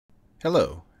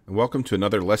Hello, and welcome to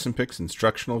another LessonPix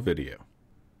instructional video.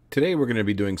 Today we're going to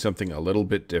be doing something a little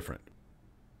bit different.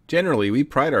 Generally, we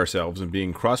pride ourselves in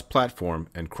being cross-platform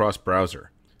and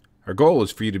cross-browser. Our goal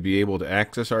is for you to be able to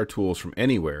access our tools from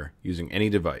anywhere using any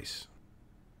device.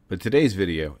 But today's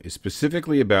video is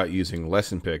specifically about using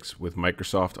LessonPix with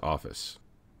Microsoft Office.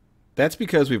 That's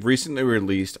because we've recently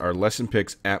released our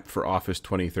LessonPix app for Office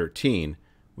 2013,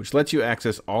 which lets you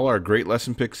access all our great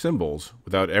LessonPix symbols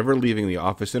without ever leaving the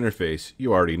Office interface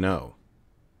you already know.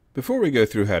 Before we go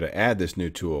through how to add this new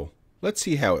tool, let's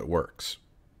see how it works.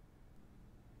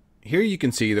 Here you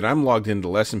can see that I'm logged into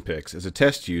LessonPix as a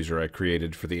test user I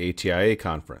created for the ATIA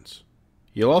conference.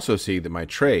 You'll also see that my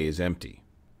tray is empty.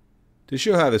 To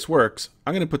show how this works,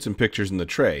 I'm going to put some pictures in the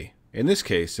tray, in this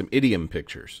case some idiom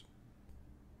pictures.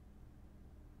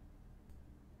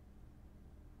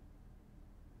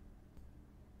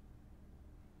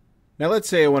 Now let's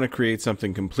say I want to create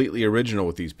something completely original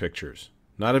with these pictures.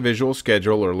 Not a visual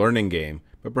schedule or learning game,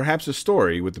 but perhaps a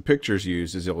story with the pictures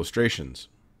used as illustrations.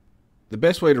 The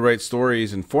best way to write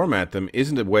stories and format them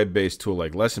isn't a web-based tool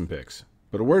like LessonPix,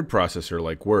 but a word processor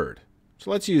like Word. So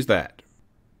let's use that.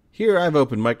 Here I've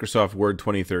opened Microsoft Word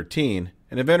 2013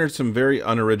 and have entered some very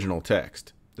unoriginal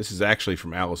text. This is actually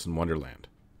from Alice in Wonderland.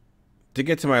 To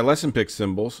get to my LessonPix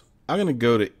symbols, I'm going to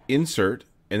go to Insert,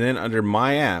 and then under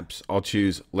My Apps, I'll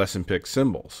choose LessonPix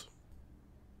Symbols.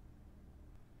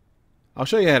 I'll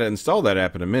show you how to install that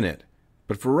app in a minute,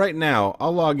 but for right now,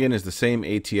 I'll log in as the same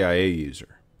ATIA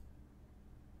user.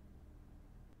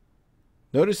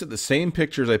 Notice that the same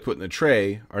pictures I put in the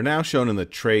tray are now shown in the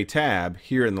Tray tab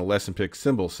here in the LessonPix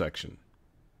Symbols section.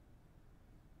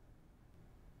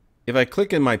 If I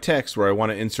click in my text where I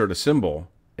want to insert a symbol,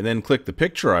 and then click the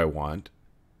picture I want,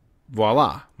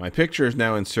 voila, my picture is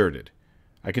now inserted.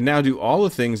 I can now do all the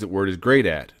things that Word is great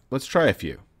at. Let's try a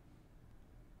few.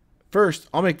 First,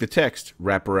 I'll make the text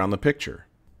wrap around the picture.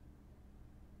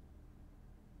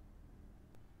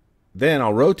 Then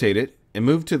I'll rotate it and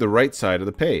move to the right side of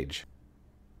the page.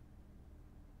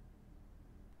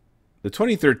 The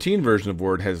 2013 version of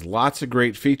Word has lots of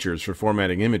great features for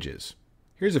formatting images.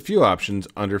 Here's a few options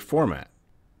under Format.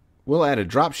 We'll add a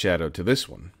drop shadow to this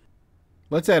one.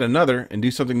 Let's add another and do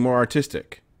something more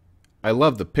artistic. I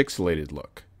love the pixelated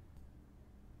look.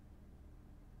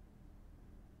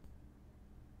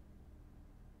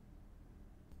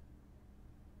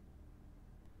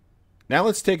 Now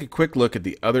let's take a quick look at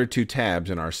the other two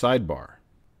tabs in our sidebar.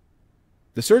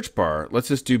 The search bar lets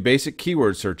us do basic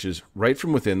keyword searches right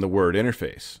from within the Word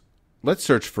interface. Let's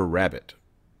search for rabbit.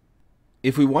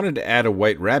 If we wanted to add a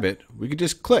white rabbit, we could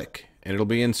just click and it'll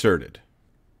be inserted.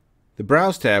 The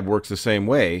Browse tab works the same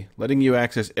way, letting you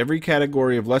access every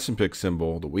category of LessonPix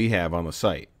symbol that we have on the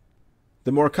site.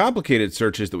 The more complicated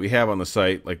searches that we have on the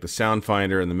site, like the Sound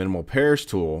Finder and the Minimal Pairs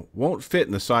tool, won't fit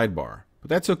in the sidebar, but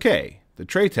that's okay. The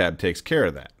Tray tab takes care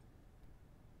of that.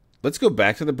 Let's go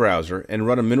back to the browser and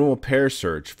run a minimal pairs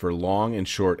search for long and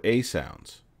short A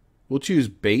sounds. We'll choose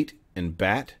bait and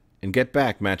bat and get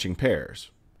back matching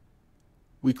pairs.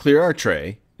 We clear our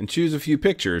tray and choose a few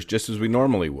pictures just as we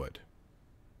normally would.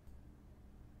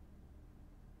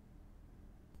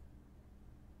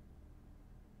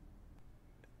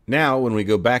 Now, when we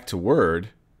go back to Word,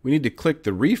 we need to click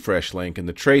the refresh link in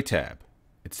the Tray tab.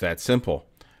 It's that simple.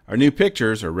 Our new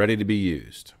pictures are ready to be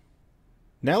used.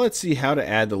 Now let's see how to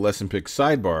add the LessonPix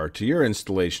sidebar to your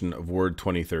installation of Word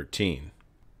 2013.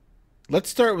 Let's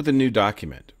start with a new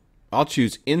document. I'll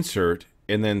choose Insert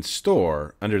and then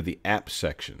Store under the Apps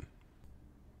section.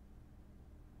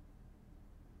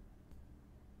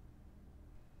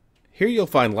 Here you'll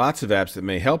find lots of apps that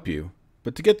may help you,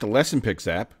 but to get the LessonPix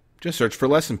app, just search for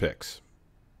LessonPix.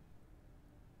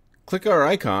 Click our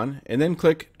icon and then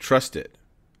click Trust It.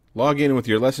 Log in with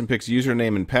your LessonPix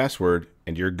username and password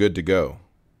and you're good to go.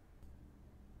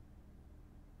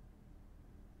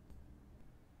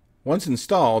 Once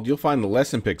installed, you'll find the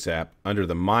LessonPix app under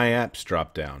the My Apps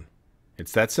drop-down.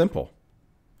 It's that simple.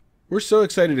 We're so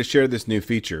excited to share this new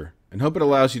feature and hope it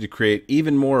allows you to create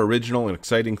even more original and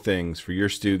exciting things for your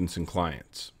students and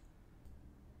clients.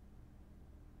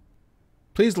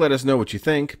 Please let us know what you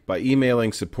think by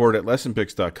emailing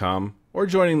support@lessonpix.com or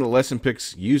joining the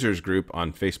LessonPix users group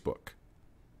on Facebook.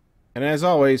 And as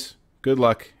always, good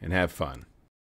luck and have fun.